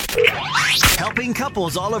helping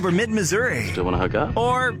couples all over mid-Missouri. Still want to hook up?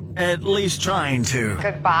 Or at least trying to.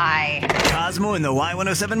 Goodbye. Cosmo and the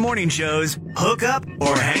Y107 Morning Show's Hook Up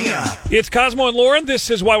or Hang Up. It's Cosmo and Lauren. This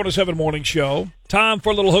is Y107 Morning Show. Time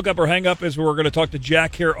for a little hook up or hang up as we're going to talk to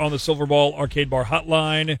Jack here on the Silver Ball Arcade Bar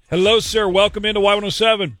Hotline. Hello, sir. Welcome into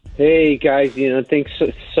Y107. Hey guys, thanks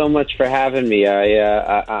so much for having me.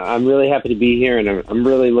 I'm really happy to be here, and I'm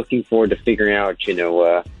really looking forward to figuring out,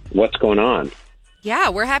 what's going on. Yeah,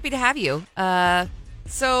 we're happy to have you.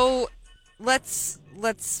 So let's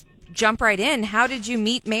jump right in. How did you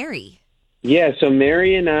meet Mary? Yeah, so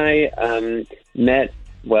Mary and I met.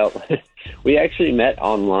 Well, we actually met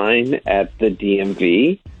online at the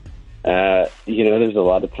DMV. There's a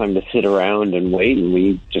lot of time to sit around and wait, and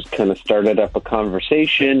we just kind of started up a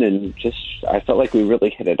conversation, and I felt like we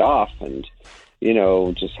really hit it off, and,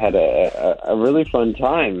 just had a really fun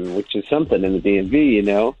time, which is something in the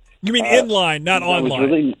DMV, You mean inline, not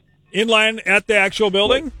online? Inline at the actual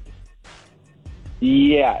building?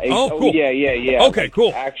 Yeah. Oh, cool. Yeah. Okay,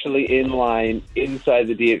 cool. Actually inline inside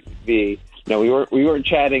the DMV. No, we weren't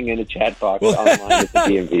chatting in a chat box online at the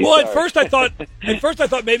DMV. Well, at first I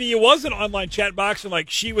thought maybe it was an online chat box and like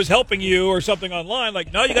she was helping you or something online.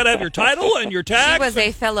 Like, no, you got to have your title and your tag. She was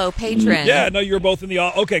a fellow patron. Yeah, no, you're both in the.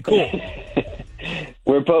 Okay, cool.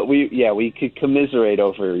 We're both. We could commiserate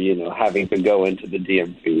over having to go into the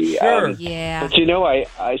DMV. Sure. Yeah.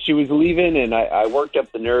 But she was leaving, and I worked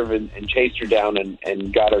up the nerve and chased her down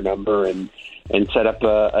and got her number and set up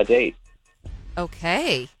a date.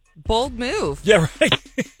 Okay. Bold move. Yeah,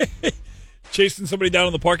 right. Chasing somebody down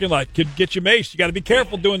in the parking lot could get you maced. You got to be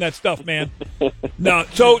careful doing that stuff, man. No,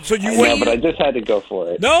 so you went. Yeah, but I just had to go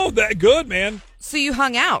for it. No, that good, man. So you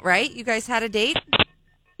hung out, right? You guys had a date?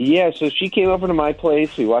 Yeah, so she came over to my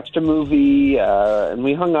place. We watched a movie, and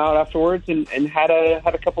we hung out afterwards and had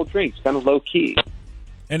a couple drinks, kind of low key.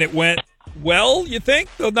 And it went well. You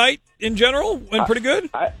think the night in general went pretty good?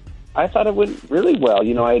 I thought it went really well.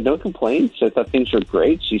 I had no complaints. I thought things were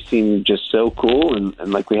great. She seemed just so cool, and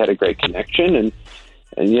like we had a great connection. And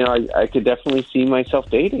I could definitely see myself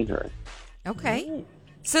dating her. Okay.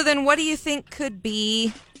 So then what do you think could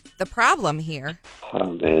be the problem here?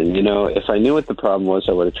 Oh, man. If I knew what the problem was,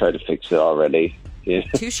 I would have tried to fix it already. Yeah.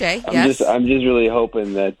 Touche, yes. I'm just really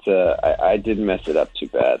hoping that I didn't mess it up too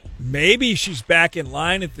bad. Maybe she's back in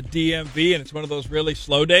line at the DMV, and it's one of those really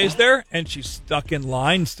slow days there, and she's stuck in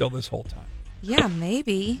line still this whole time. Yeah,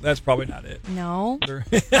 maybe. That's probably not it. No.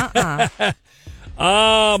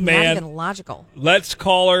 Oh, man. Not even logical. Let's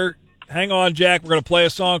call her. Hang on, Jack. We're going to play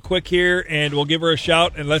a song quick here, and we'll give her a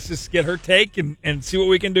shout, and let's just get her take and see what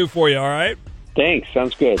we can do for you, all right? Thanks.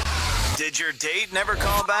 Sounds good. Did your date never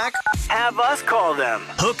call back? Have us call them.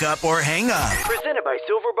 Hook Up or Hang Up. Presented by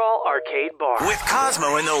Silverball Arcade Bar. With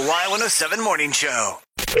Cosmo and the Y107 Morning Show.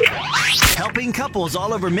 Helping couples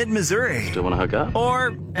all over mid-Missouri. Still want to hook up?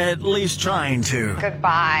 Or at least trying to.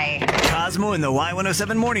 Goodbye. Cosmo and the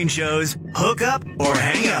Y107 Morning Show's Hook Up or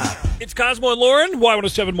Hang Up. It's Cosmo and Lauren,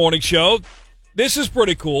 Y107 Morning Show. This is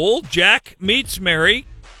pretty cool. Jack meets Mary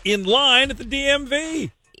in line at the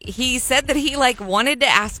DMV. He said that he wanted to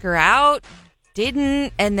ask her out,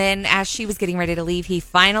 didn't, and then as she was getting ready to leave, he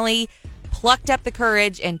finally plucked up the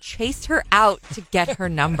courage and chased her out to get her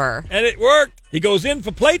number. And it worked. He goes in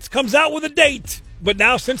for plates, comes out with a date. But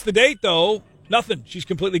now since the date, though, nothing. She's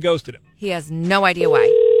completely ghosted him. He has no idea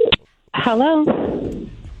why. Hello.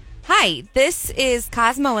 Hi, this is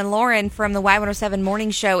Cosmo and Lauren from the Y107 Morning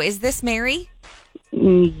Show. Is this Mary?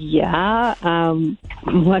 Yeah.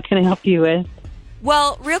 What can I help you with?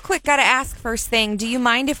 Well, real quick, gotta ask first thing. Do you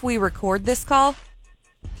mind if we record this call?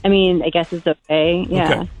 I mean, I guess it's okay. Yeah.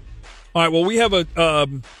 Okay. All right. Well, we have a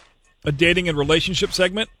dating and relationship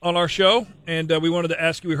segment on our show, and we wanted to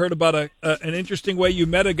ask you. We heard about an interesting way you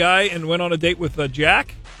met a guy and went on a date with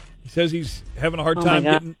Jack. He says he's having a hard time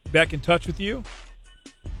getting back in touch with you.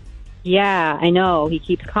 Yeah, I know. He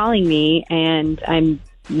keeps calling me, and I'm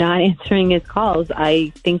not answering his calls.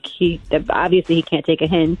 I think obviously he can't take a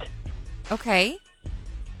hint. Okay.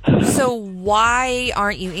 So why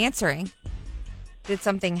aren't you answering? Did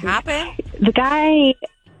something happen? The guy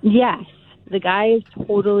is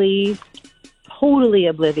totally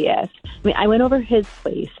oblivious. I mean, I went over his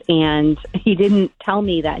place, and he didn't tell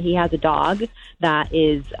me that he has a dog that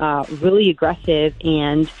is really aggressive,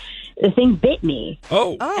 and the thing bit me.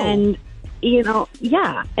 Oh. And,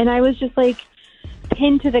 yeah. And I was just,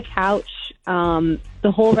 pinned to the couch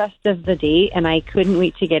the whole rest of the date, and I couldn't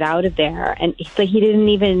wait to get out of there. And he didn't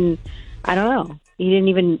even, I don't know, he didn't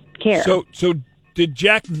even care. So did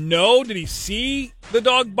Jack know? Did he see the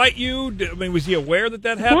dog bite you? Was he aware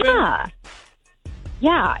that happened?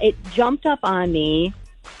 Yeah, it jumped up on me.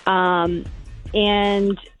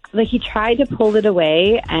 and like he tried to pull it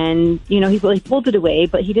away, and he pulled it away,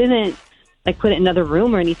 but he didn't like put it in another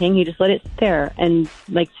room or anything. He just let it sit there and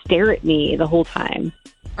like stare at me the whole time.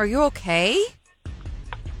 Are you okay?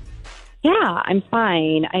 Yeah, I'm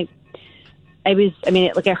fine. It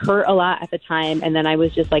hurt a lot at the time, and then I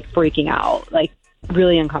was just like freaking out, like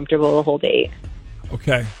really uncomfortable the whole date.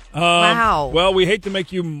 Okay. Wow. Well, we hate to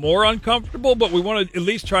make you more uncomfortable, but we want to at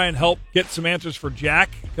least try and help get some answers for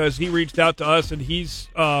Jack, because he reached out to us and he's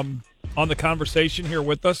on the conversation here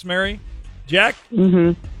with us, Mary. Jack?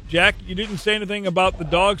 Mm-hmm. Jack, you didn't say anything about the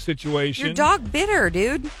dog situation. Your dog bit her,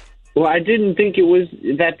 dude. Well, I didn't think it was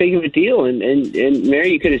that big of a deal. And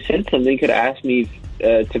Mary, you could have said something, could have asked me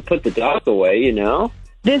to put the dog away,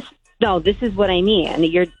 This is what I mean.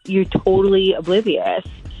 You're totally oblivious.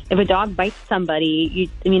 If a dog bites somebody,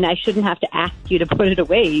 I shouldn't have to ask you to put it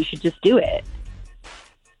away. You should just do it.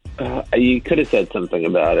 You could have said something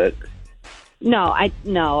about it. No,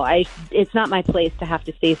 it's not my place to have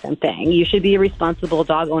to say something. You should be a responsible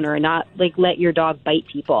dog owner and not like let your dog bite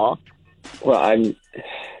people. Well,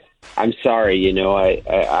 I'm sorry.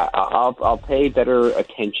 I'll pay better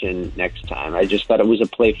attention next time. I just thought it was a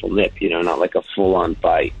playful nip, not like a full on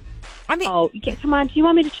bite. Come on. Do you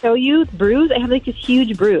want me to show you the bruise? I have like this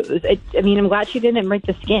huge bruise. I'm glad she didn't break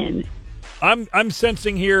the skin. I'm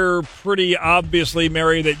sensing here pretty obviously,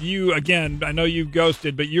 Mary, that you, again, I know you've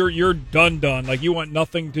ghosted, but you're done. Like you want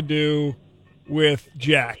nothing to do with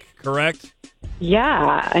Jack, correct?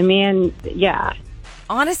 Yeah. Yeah.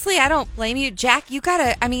 Honestly, I don't blame you. Jack, you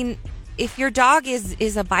gotta, if your dog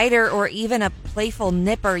is a biter or even a playful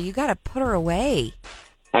nipper, you gotta put her away.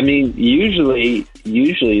 Usually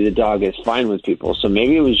the dog is fine with people, so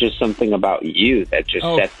maybe it was just something about you that just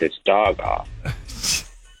set this dog off.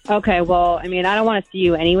 Okay, well, I don't want to see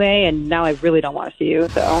you anyway, and now I really don't want to see you,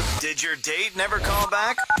 so. Did your date never call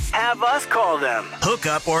back? Have us call them. Hook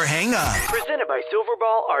up or hang up Presented by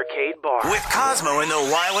Silverball Arcade Bar. with Cosmo in the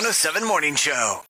Y107 Morning Show.